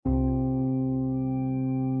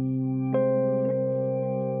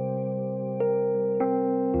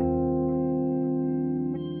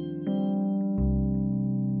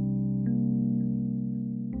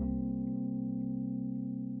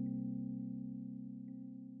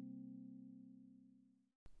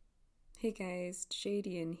Hey guys,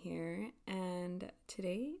 Jadian here, and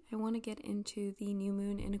today I want to get into the new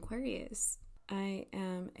moon in Aquarius. I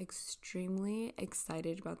am extremely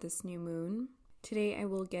excited about this new moon. Today I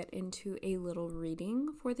will get into a little reading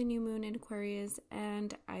for the new moon in Aquarius,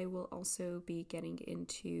 and I will also be getting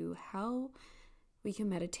into how we can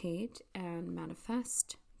meditate and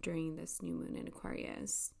manifest during this new moon in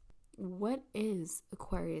Aquarius. What is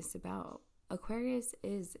Aquarius about? Aquarius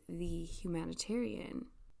is the humanitarian.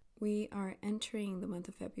 We are entering the month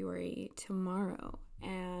of February tomorrow,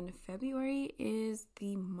 and February is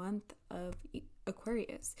the month of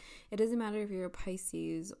Aquarius. It doesn't matter if you're a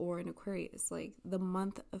Pisces or an Aquarius, like the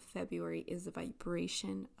month of February is the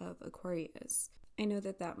vibration of Aquarius. I know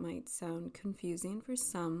that might sound confusing for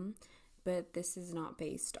some, but this is not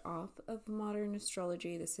based off of modern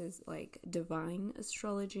astrology. This is like divine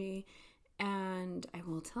astrology, and I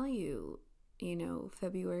will tell you,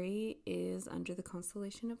 February is under the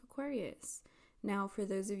constellation of Aquarius. Now, for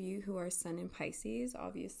those of you who are Sun in Pisces,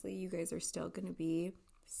 obviously you guys are still going to be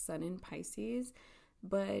Sun in Pisces.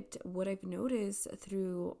 But what I've noticed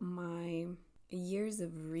through my years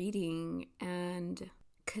of reading and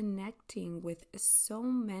connecting with so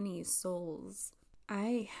many souls,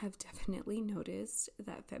 I have definitely noticed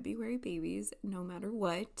that February babies, no matter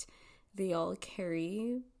what, they all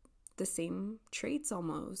carry the same traits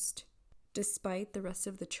almost. Despite the rest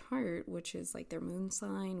of the chart, which is like their moon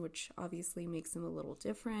sign, which obviously makes them a little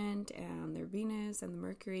different, and their Venus and the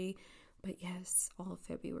Mercury. But yes, all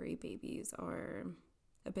February babies are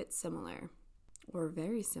a bit similar, or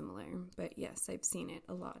very similar. But yes, I've seen it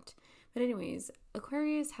a lot. But anyways,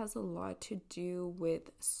 Aquarius has a lot to do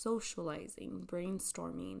with socializing,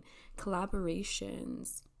 brainstorming,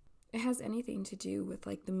 collaborations. It has anything to do with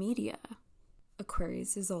like the media.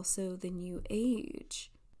 Aquarius is also the new age.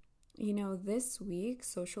 This week,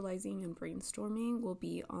 socializing and brainstorming will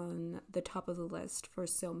be on the top of the list for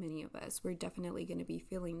so many of us. We're definitely going to be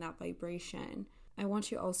feeling that vibration. I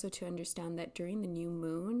want you also to understand that during the new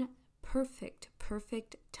moon, perfect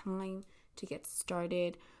time to get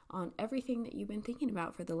started on everything that you've been thinking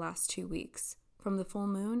about for the last 2 weeks, from the full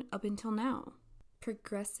moon up until now.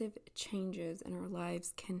 Progressive changes in our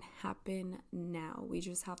lives can happen now. We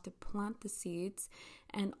just have to plant the seeds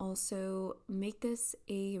and also make this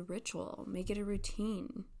a ritual, make it a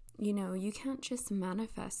routine. You can't just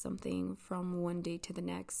manifest something from one day to the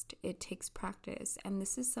next. It takes practice, and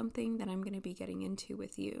this is something that I'm going to be getting into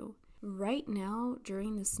with you. Right now,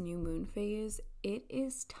 during this new moon phase, it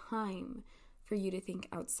is time for you to think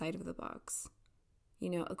outside of the box.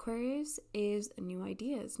 Aquarius is new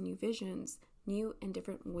ideas, new visions, new and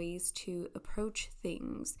different ways to approach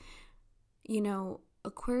things.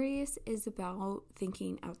 Aquarius is about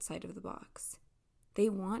thinking outside of the box. They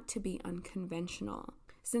want to be unconventional.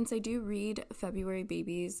 Since I do read February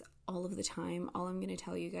babies all of the time, all I'm going to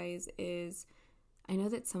tell you guys is I know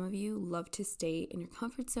that some of you love to stay in your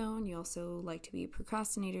comfort zone. You also like to be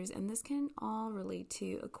procrastinators, and this can all relate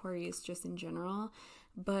to Aquarius just in general.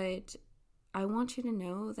 But I want you to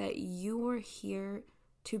know that you are here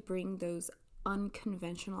to bring those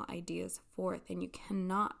unconventional ideas forth, and you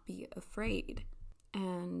cannot be afraid.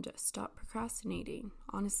 And stop procrastinating,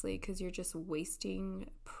 honestly, because you're just wasting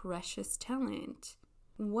precious talent.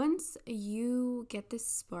 Once you get this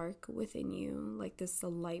spark within you, like this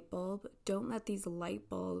light bulb, don't let these light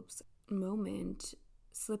bulbs moment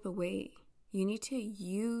slip away. You need to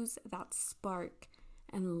use that spark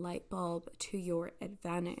and light bulb to your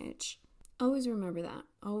advantage. Always remember that.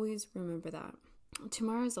 Always remember that.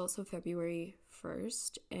 Tomorrow is also February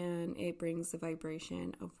 1st, and it brings the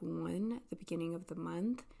vibration of 1, the beginning of the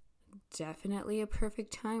month. Definitely a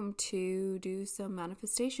perfect time to do some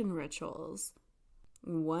manifestation rituals.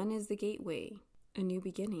 1 is the gateway, a new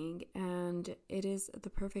beginning, and it is the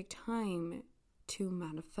perfect time to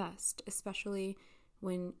manifest, especially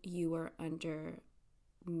when you are under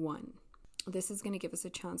 1. This is going to give us a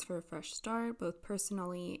chance for a fresh start, both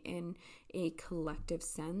personally and in a collective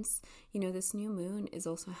sense. This new moon is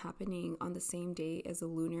also happening on the same day as the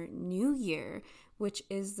Lunar New Year, which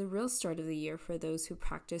is the real start of the year for those who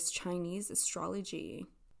practice Chinese astrology.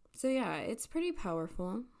 So yeah, it's pretty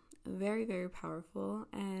powerful, very, very powerful.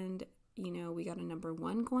 And, we got a number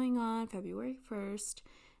 1 going on February 1st,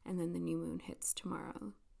 and then the new moon hits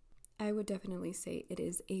tomorrow. I would definitely say it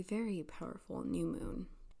is a very powerful new moon.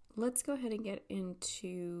 Let's go ahead and get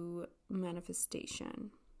into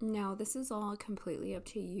manifestation. Now, this is all completely up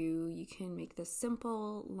to you. You can make this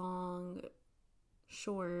simple, long,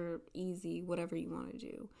 short, easy, whatever you want to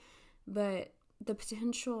do. But The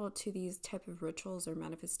potential to these type of rituals or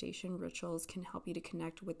manifestation rituals can help you to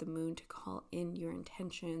connect with the moon to call in your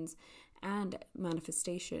intentions and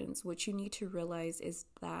manifestations. What you need to realize is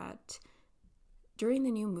that during the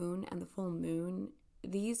new moon and the full moon,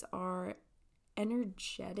 these are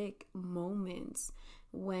energetic moments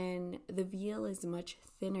when the veil is much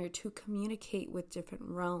thinner to communicate with different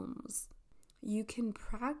realms. You can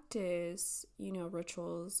practice,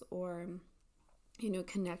 rituals or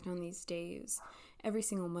connect on these days. Every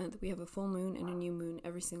single month, we have a full moon and a new moon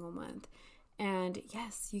every single month. And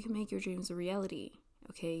yes, you can make your dreams a reality,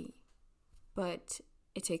 okay? But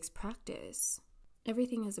it takes practice.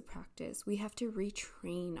 Everything is a practice. We have to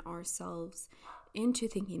retrain ourselves into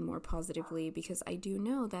thinking more positively, because I do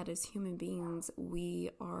know that as human beings,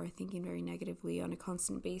 we are thinking very negatively on a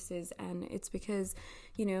constant basis. And it's because,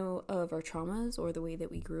 of our traumas or the way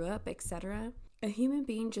that we grew up, etc. A human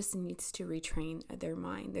being just needs to retrain their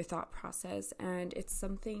mind, their thought process, and it's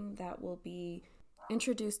something that will be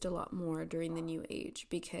introduced a lot more during the new age,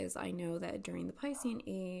 because I know that during the Piscean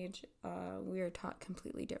age, we are taught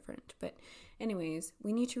completely different. But anyways,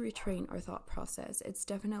 we need to retrain our thought process. It's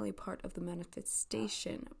definitely part of the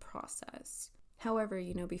manifestation process. However,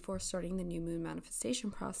 before starting the new moon manifestation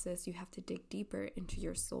process, you have to dig deeper into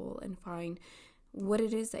your soul and find what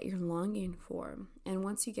it is that you're longing for. And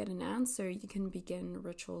once you get an answer, you can begin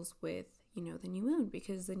rituals with, the new moon,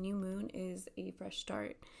 because the new moon is a fresh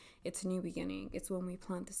start. It's a new beginning. It's when we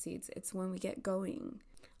plant the seeds. It's when we get going.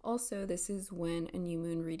 Also, this is when a new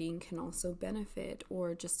moon reading can also benefit,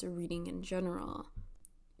 or just a reading in general,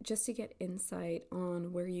 just to get insight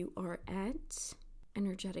on where you are at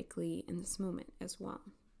energetically in this moment as well.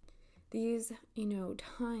 These,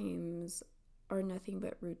 times are nothing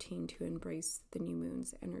but routine to embrace the new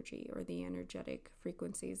moon's energy or the energetic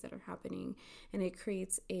frequencies that are happening. And it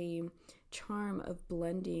creates a charm of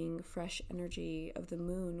blending fresh energy of the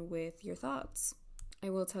moon with your thoughts.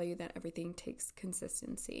 I will tell you that everything takes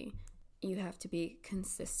consistency. You have to be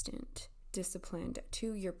consistent, disciplined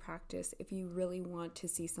to your practice if you really want to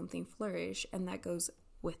see something flourish, and that goes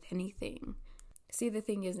with anything. See, the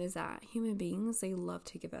thing is that human beings, they love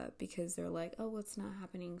to give up because they're like, oh, it's not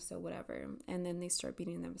happening, so whatever. And then they start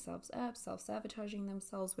beating themselves up, self-sabotaging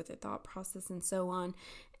themselves with their thought process and so on.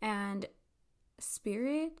 And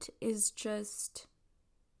spirit is just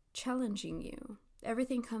challenging you.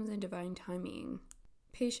 Everything comes in divine timing.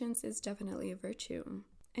 Patience is definitely a virtue.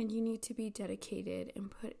 And you need to be dedicated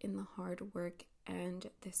and put in the hard work. And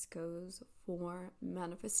this goes for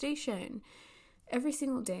manifestation. Every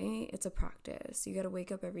single day, it's a practice. You got to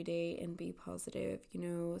wake up every day and be positive,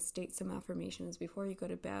 state some affirmations before you go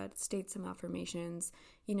to bed, state some affirmations.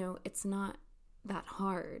 It's not that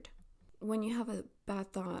hard. When you have a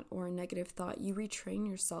bad thought or a negative thought, you retrain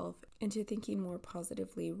yourself into thinking more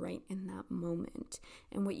positively right in that moment.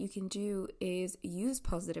 And what you can do is use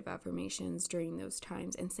positive affirmations during those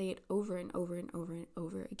times and say it over and over and over and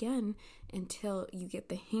over again until you get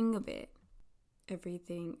the hang of it.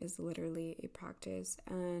 Everything is literally a practice,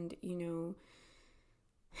 and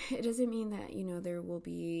it doesn't mean that there will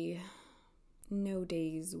be no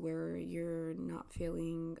days where you're not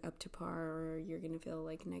feeling up to par, or you're gonna feel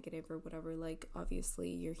like negative or whatever. Like, obviously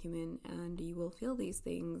you're human and you will feel these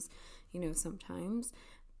things sometimes,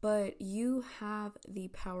 but you have the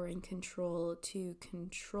power and control to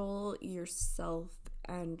control yourself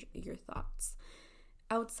and your thoughts.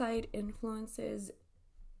 Outside influences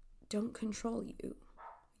don't control you.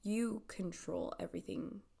 You control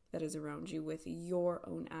everything that is around you with your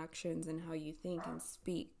own actions and how you think and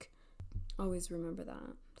speak. Always remember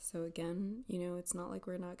that. So again, it's not like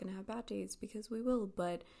we're not going to have bad days, because we will,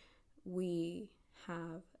 but we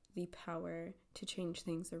have the power to change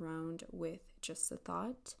things around with just a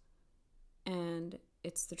thought, and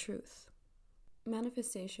it's the truth.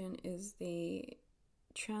 Manifestation is the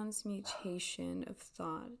transmutation of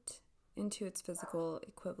thought into its physical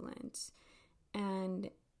equivalent, and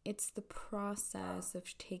it's the process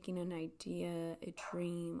of taking an idea, a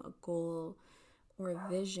dream, a goal, or a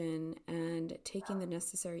vision, and taking the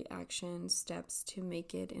necessary action steps to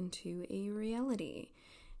make it into a reality.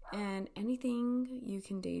 And anything you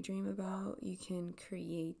can daydream about, you can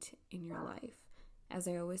create in your life. As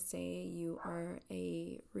I always say, you are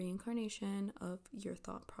a reincarnation of your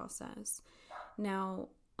thought process. Now,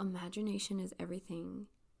 imagination is everything.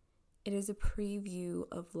 It is a preview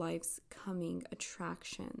of life's coming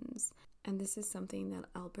attractions. And this is something that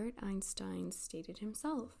Albert Einstein stated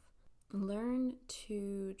himself. Learn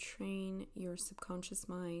to train your subconscious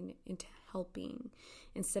mind into helping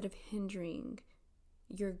instead of hindering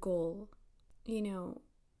your goal.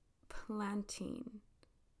 Planting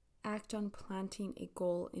act on planting a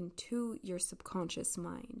goal into your subconscious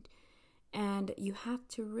mind. And you have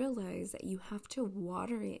to realize that you have to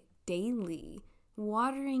water it daily,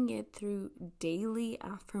 watering it through daily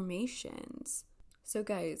affirmations. So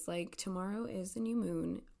guys, like tomorrow is the new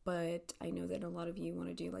moon, but I know that a lot of you want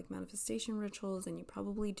to do like manifestation rituals, and you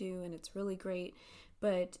probably do, and it's really great.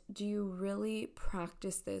 But do you really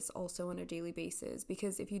practice this also on a daily basis?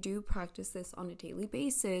 Because if you do practice this on a daily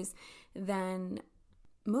basis, then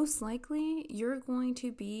most likely you're going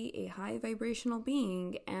to be a high vibrational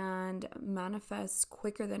being and manifest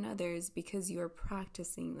quicker than others because you're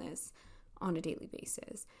practicing this on a daily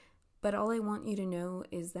basis. But all I want you to know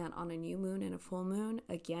is that on a new moon and a full moon,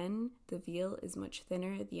 again, the veil is much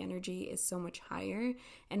thinner, the energy is so much higher,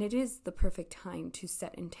 and it is the perfect time to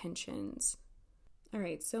set intentions. All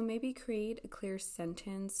right, so maybe create a clear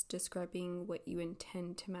sentence describing what you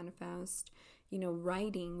intend to manifest.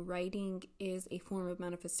 Writing is a form of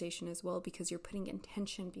manifestation as well because you're putting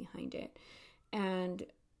intention behind it. And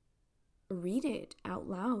read it out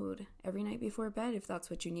loud every night before bed if that's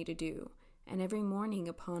what you need to do. And every morning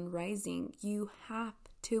upon rising, you have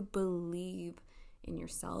to believe in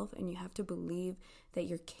yourself, and you have to believe that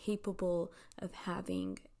you're capable of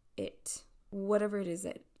having it, whatever it is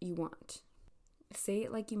that you want. Say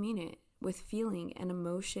it like you mean it, with feeling and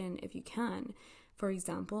emotion if you can. For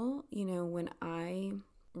example, when I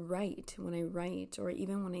write, or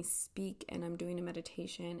even when I speak and I'm doing a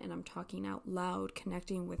meditation and I'm talking out loud,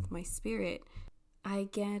 connecting with my spirit, I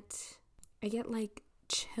get like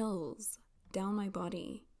chills down my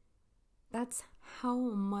body. That's how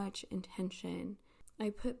much intention I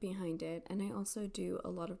put behind it. And I also do a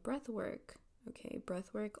lot of breath work. Okay,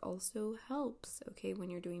 breath work also helps,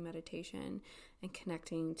 when you're doing meditation and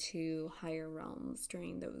connecting to higher realms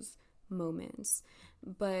during those moments.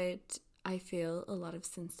 But I feel a lot of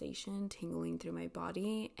sensation tingling through my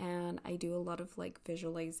body, and I do a lot of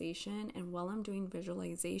visualization. And while I'm doing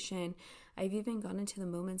visualization, I've even gone into the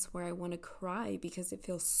moments where I want to cry because it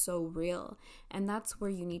feels so real. And that's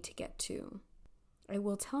where you need to get to. I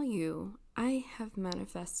will tell you, I have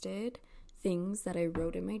manifested things that I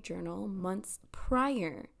wrote in my journal months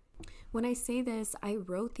prior. When I say this, I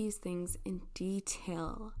wrote these things in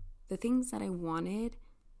detail, the things that I wanted,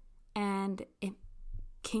 and it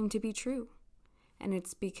came to be true. And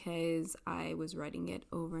it's because I was writing it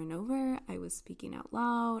over and over. I was speaking out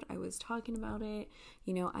loud. I was talking about it.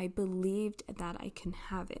 I believed that I can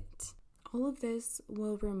have it. All of this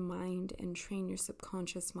will remind and train your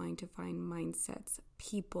subconscious mind to find mindsets,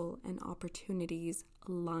 people, and opportunities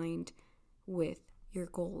aligned with your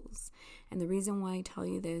goals. And the reason why I tell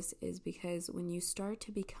you this is because when you start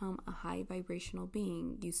to become a high vibrational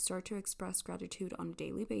being, you start to express gratitude on a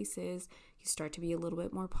daily basis, you start to be a little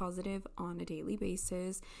bit more positive on a daily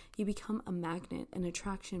basis, you become a magnet, an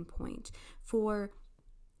attraction point for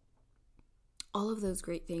all of those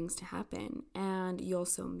great things to happen. And you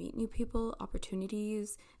also meet new people,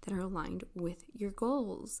 opportunities that are aligned with your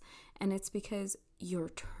goals. And it's because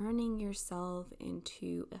you're turning yourself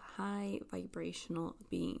into a high vibrational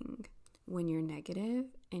being. When you're negative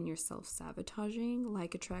and you're self-sabotaging,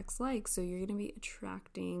 like attracts like, so you're going to be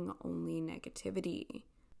attracting only negativity.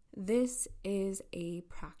 This is a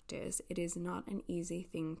practice. It is not an easy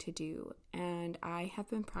thing to do. And I have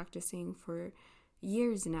been practicing for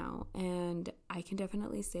years now, and I can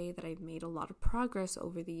definitely say that I've made a lot of progress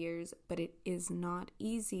over the years, but it is not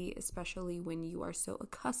easy, especially when you are so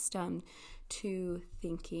accustomed to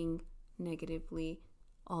thinking negatively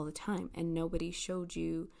all the time and nobody showed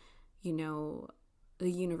you, the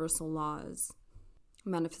universal laws,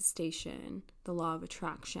 manifestation, the law of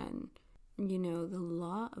attraction. The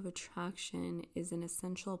law of attraction is an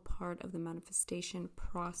essential part of the manifestation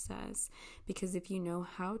process, because if you know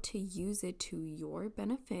how to use it to your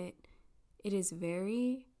benefit, it is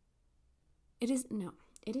that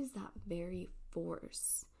very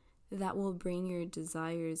force that will bring your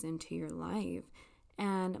desires into your life.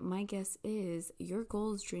 And my guess is your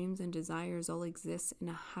goals, dreams, and desires all exist in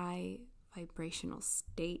a high vibrational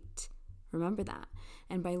state. Remember that.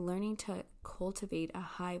 And by learning to cultivate a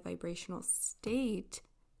high vibrational state,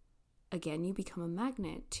 again, you become a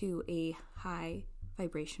magnet to a high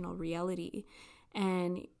vibrational reality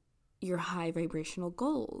and your high vibrational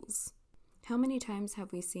goals. How many times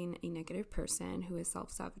have we seen a negative person who is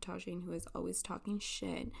self-sabotaging, who is always talking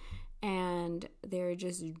shit, and they're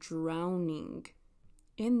just drowning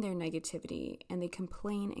in their negativity, and they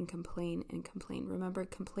complain and complain and complain? Remember,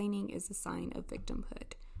 complaining is a sign of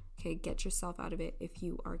victimhood. Okay, get yourself out of it if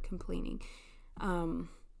you are complaining.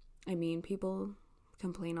 People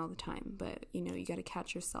complain all the time, but you got to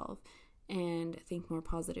catch yourself and think more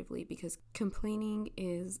positively, because complaining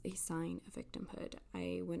is a sign of victimhood.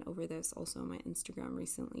 I went over this also on my Instagram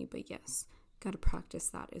recently, but yes, got to practice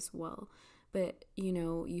that as well. But,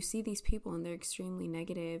 you see these people and they're extremely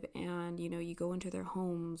negative, and, you go into their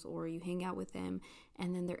homes or you hang out with them,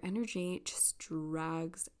 and then their energy just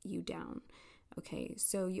drags you down. Okay,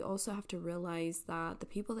 so you also have to realize that the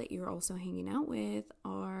people that you're also hanging out with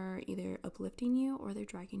are either uplifting you or they're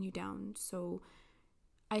dragging you down. So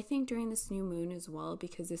I think during this new moon as well,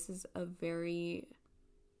 because this is a very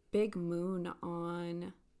big moon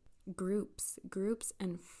on groups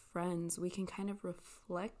and friends, we can kind of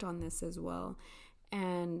reflect on this as well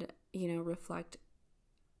and, reflect,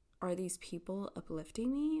 are these people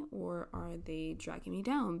uplifting me or are they dragging me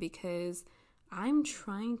down? Because I'm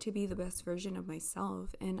trying to be the best version of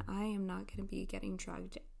myself, and I am not going to be getting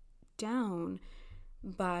dragged down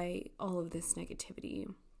by all of this negativity.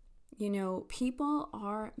 People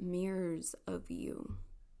are mirrors of you.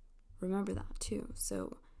 Remember that too.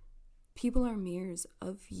 So people are mirrors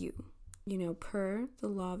of you. Per the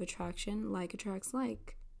law of attraction, like attracts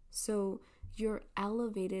like. So your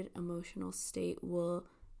elevated emotional state will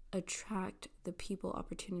attract the people,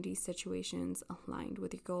 opportunities, situations aligned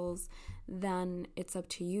with your goals. Then it's up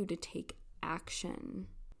to you to take action.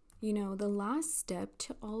 The last step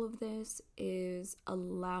to all of this is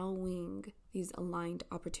allowing these aligned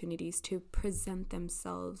opportunities to present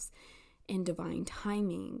themselves in divine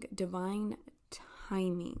timing. Divine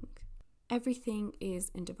timing. Everything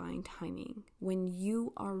is in divine timing. When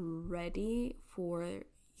you are ready for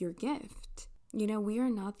your gift. We are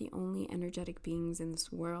not the only energetic beings in this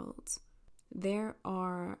world. There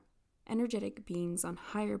are energetic beings on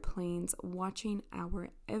higher planes watching our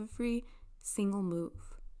every single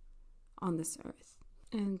move on this earth.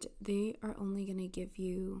 And they are only going to give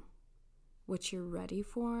you what you're ready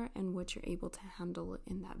for and what you're able to handle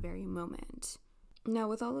in that very moment. Now,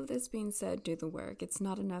 with all of this being said, do the work. It's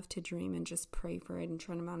not enough to dream and just pray for it and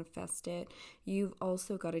try to manifest it. You've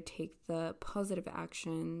also got to take the positive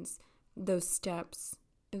actions, those steps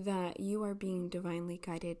that you are being divinely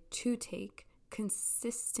guided to take.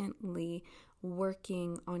 Consistently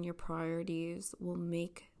working on your priorities will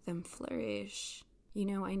make them flourish.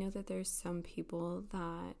 I know that there's some people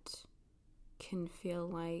that can feel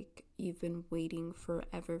like you've been waiting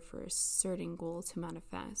forever for a certain goal to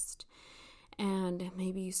manifest. And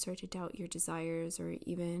maybe you start to doubt your desires, or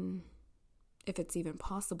even if it's even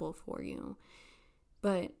possible for you.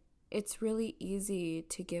 But it's really easy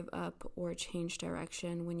to give up or change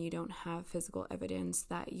direction when you don't have physical evidence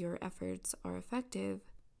that your efforts are effective.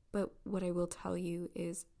 But what I will tell you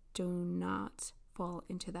is, do not fall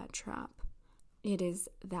into that trap. It is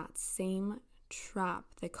that same trap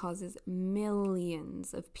that causes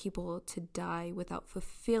millions of people to die without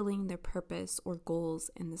fulfilling their purpose or goals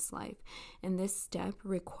in this life. And this step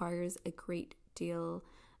requires a great deal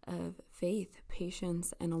of faith,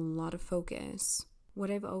 patience, and a lot of focus. What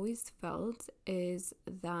I've always felt is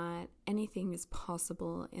that anything is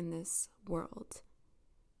possible in this world.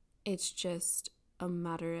 It's just a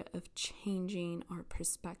matter of changing our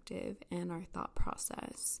perspective and our thought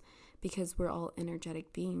process, because we're all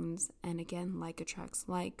energetic beings, and again, like attracts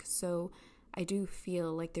like. So I do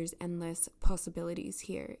feel like there's endless possibilities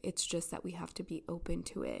here. It's just that we have to be open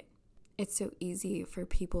to it. It's so easy for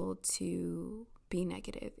people to be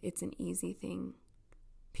negative. It's an easy thing.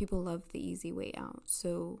 People love the easy way out,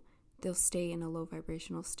 so they'll stay in a low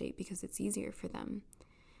vibrational state because it's easier for them.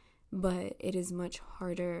 But it is much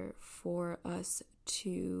harder for us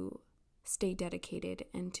to stay dedicated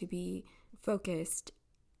and to be focused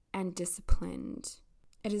and disciplined.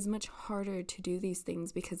 It is much harder to do these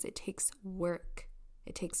things because it takes work.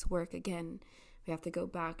 It takes work. Again, we have to go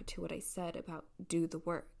back to what I said about do the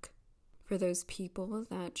work. For those people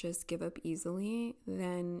that just give up easily,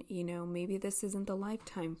 then, maybe this isn't the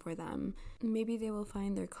lifetime for them. Maybe they will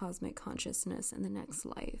find their cosmic consciousness in the next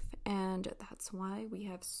life. And that's why we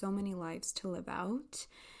have so many lives to live out.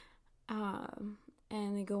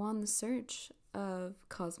 And go on the search of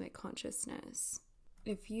cosmic consciousness.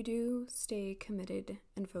 If you do stay committed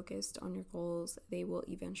and focused on your goals, they will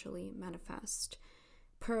eventually manifest.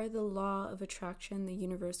 Per the law of attraction, the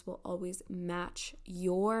universe will always match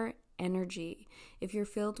your energy. If you're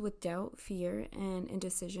filled with doubt, fear, and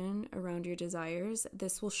indecision around your desires,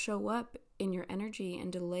 this will show up in your energy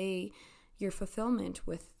and delay your fulfillment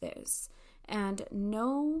with this. And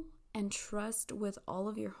know and trust with all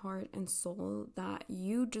of your heart and soul that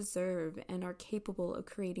you deserve and are capable of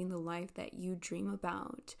creating the life that you dream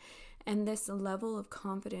about. And this level of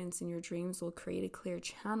confidence in your dreams will create a clear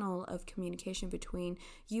channel of communication between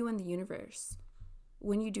you and the universe.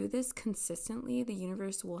 when you do this consistently, the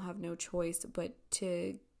universe will have no choice but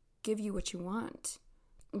to give you what you want,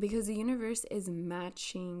 because the universe is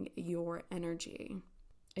matching your energy.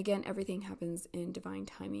 Again, everything happens in divine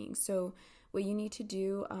timing. So what you need to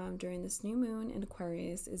do during this new moon in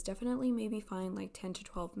Aquarius is definitely maybe find like 10 to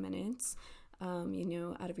 12 minutes,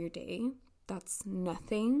 out of your day. That's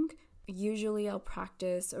nothing. Usually I'll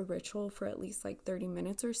practice a ritual for at least like 30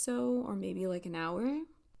 minutes or so, or maybe like an hour.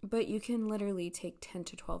 But you can literally take 10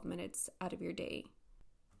 to 12 minutes out of your day.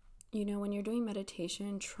 When you're doing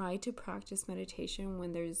meditation, try to practice meditation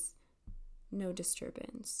when there's no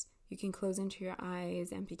disturbance. You can close into your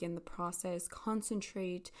eyes and begin the process.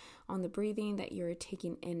 Concentrate on the breathing that you're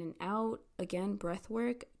taking in and out. Again, breath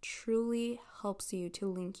work truly helps you to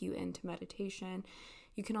link you into meditation.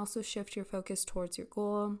 You can also shift your focus towards your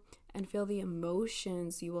goal and feel the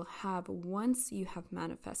emotions you will have once you have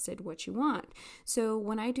manifested what you want. So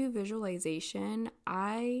when I do visualization,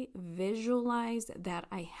 I visualize that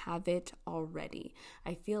I have it already.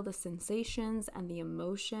 I feel the sensations and the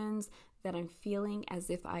emotions that I'm feeling as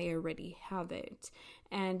if I already have it.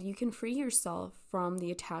 And you can free yourself from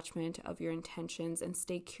the attachment of your intentions and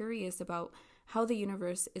stay curious about how the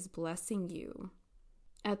universe is blessing you.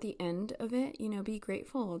 At the end of it, be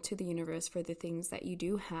grateful to the universe for the things that you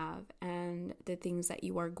do have and the things that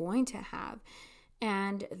you are going to have.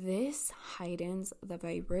 And this heightens the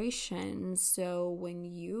vibration. So when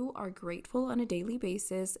you are grateful on a daily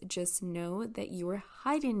basis, just know that you are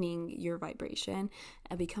heightening your vibration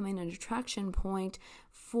and becoming an attraction point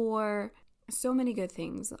for so many good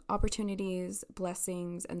things, opportunities,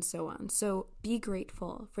 blessings, and so on. So be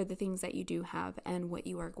grateful for the things that you do have and what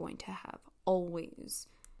you are going to have always.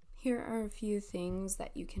 Here are a few things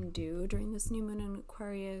that you can do during this new moon in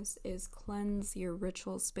Aquarius is cleanse your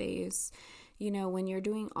ritual space. When you're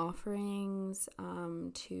doing offerings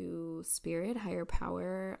to spirit, higher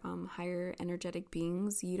power, higher energetic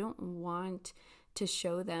beings, you don't want to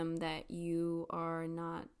show them that you are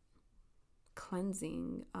not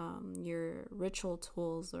cleansing your ritual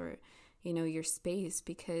tools or, your space,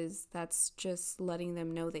 because that's just letting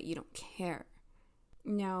them know that you don't care.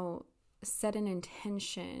 Now, set an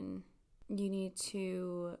intention. You need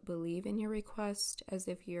to believe in your request as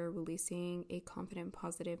if you're releasing a confident,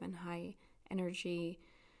 positive, and high energy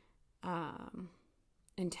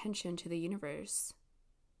intention to the universe,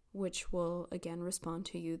 which will again respond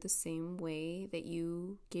to you the same way that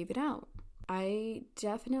you gave it out. I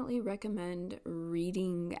definitely recommend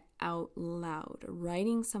reading out loud,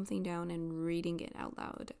 writing something down and reading it out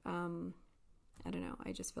loud. I don't know,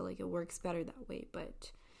 I just feel like it works better that way,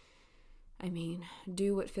 but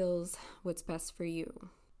do what's best for you.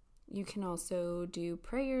 You can also do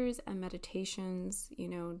prayers and meditations,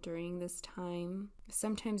 during this time.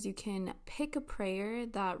 Sometimes you can pick a prayer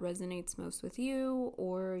that resonates most with you,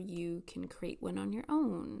 or you can create one on your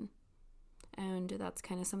own. And that's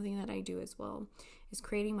kind of something that I do as well, is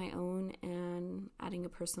creating my own and adding a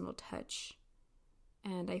personal touch.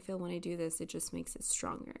 And I feel when I do this, it just makes it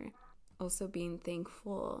stronger. Also being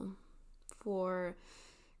thankful for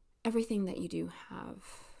everything that you do have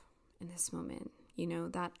in this moment.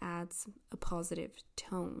 That adds a positive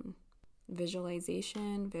tone.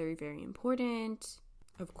 Visualization, very, very important.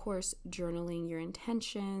 Of course, journaling your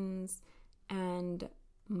intentions, and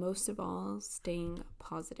most of all, staying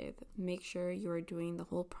positive. Make sure you are doing the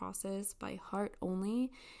whole process by heart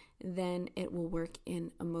only, then it will work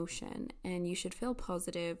in emotion. And you should feel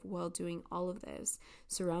positive while doing all of this.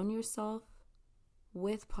 Surround yourself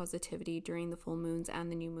with positivity during the full moons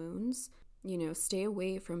and the new moons. Stay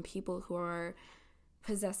away from people who are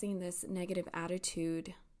possessing this negative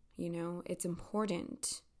attitude. It's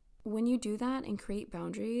important. When you do that and create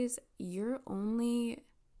boundaries, you're only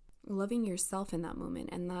loving yourself in that moment.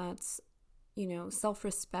 And that's,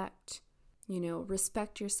 self-respect.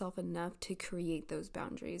 Respect yourself enough to create those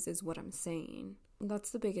boundaries is what I'm saying. That's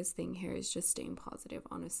the biggest thing here, is just staying positive,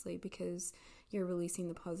 honestly, because you're releasing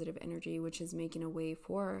the positive energy, which is making a way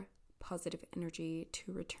for positive energy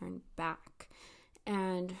to return back.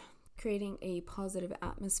 And creating a positive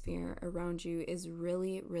atmosphere around you is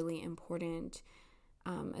really, really important,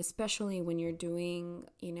 especially when you're doing,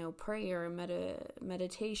 prayer,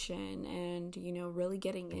 meditation, and, really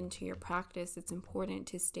getting into your practice. It's important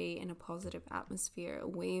to stay in a positive atmosphere,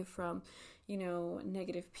 away from,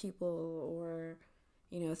 negative people or,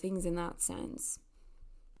 things in that sense.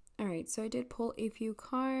 All right, so I did pull a few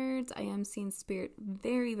cards. I am seeing spirit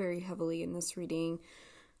very, very heavily in this reading.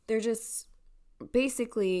 They're just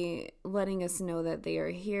basically letting us know that they are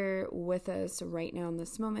here with us right now in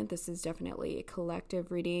this moment. This is definitely a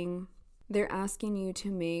collective reading. They're asking you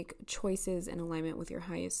to make choices in alignment with your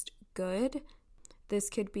highest good. This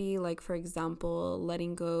could be like, for example,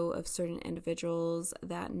 letting go of certain individuals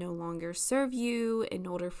that no longer serve you in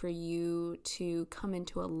order for you to come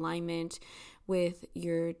into alignment with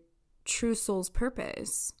your true soul's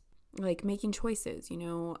purpose. Like making choices,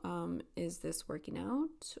 is this working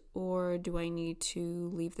out, or do I need to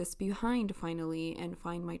leave this behind finally and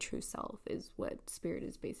find my true self, is what Spirit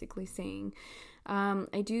is basically saying.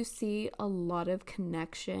 I do see a lot of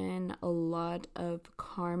connection, a lot of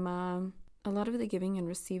karma, a lot of the giving and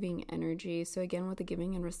receiving energy. So again, with the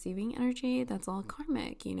giving and receiving energy, that's all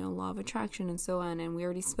karmic, law of attraction and so on. And we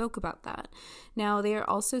already spoke about that. Now, they are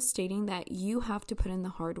also stating that you have to put in the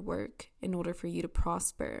hard work in order for you to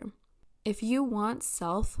prosper. If you want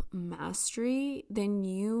self-mastery, then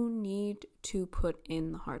you need to put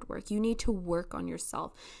in the hard work. You need to work on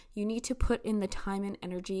yourself. You need to put in the time and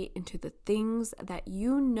energy into the things that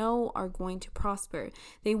you know are going to prosper.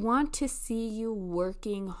 They want to see you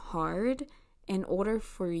working hard in order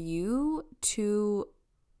for you to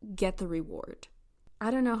get the reward. I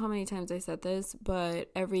don't know how many times I said this, but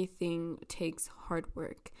everything takes hard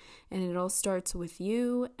work, and it all starts with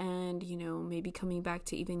you and, maybe coming back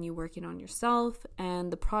to even you working on yourself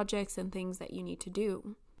and the projects and things that you need to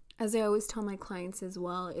do. As I always tell my clients as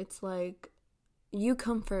well, it's like, you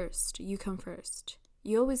come first. You come first.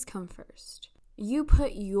 You always come first. You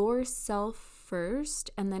put yourself first,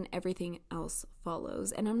 and then everything else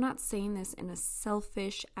follows. And I'm not saying this in a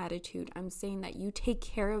selfish attitude. I'm saying that you take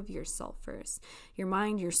care of yourself first, your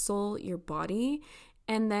mind, your soul, your body.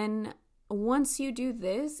 And then once you do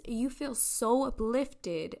this, you feel so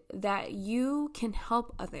uplifted that you can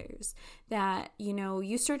help others, that,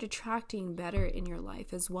 you start attracting better in your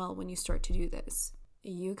life as well when you start to do this.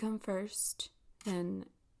 You come first, then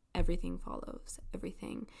everything follows,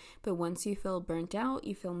 everything. But once you feel burnt out,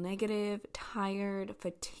 you feel negative, tired,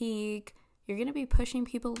 fatigue, you're going to be pushing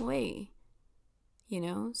people away,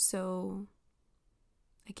 So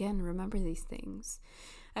again, remember these things.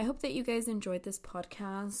 I hope that you guys enjoyed this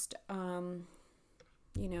podcast.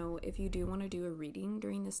 If you do want to do a reading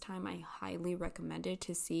during this time, I highly recommend it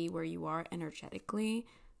to see where you are energetically.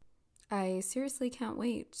 I seriously can't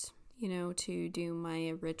wait, to do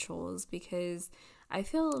my rituals, because I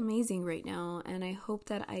feel amazing right now, and I hope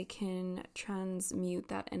that I can transmute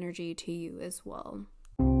that energy to you as well.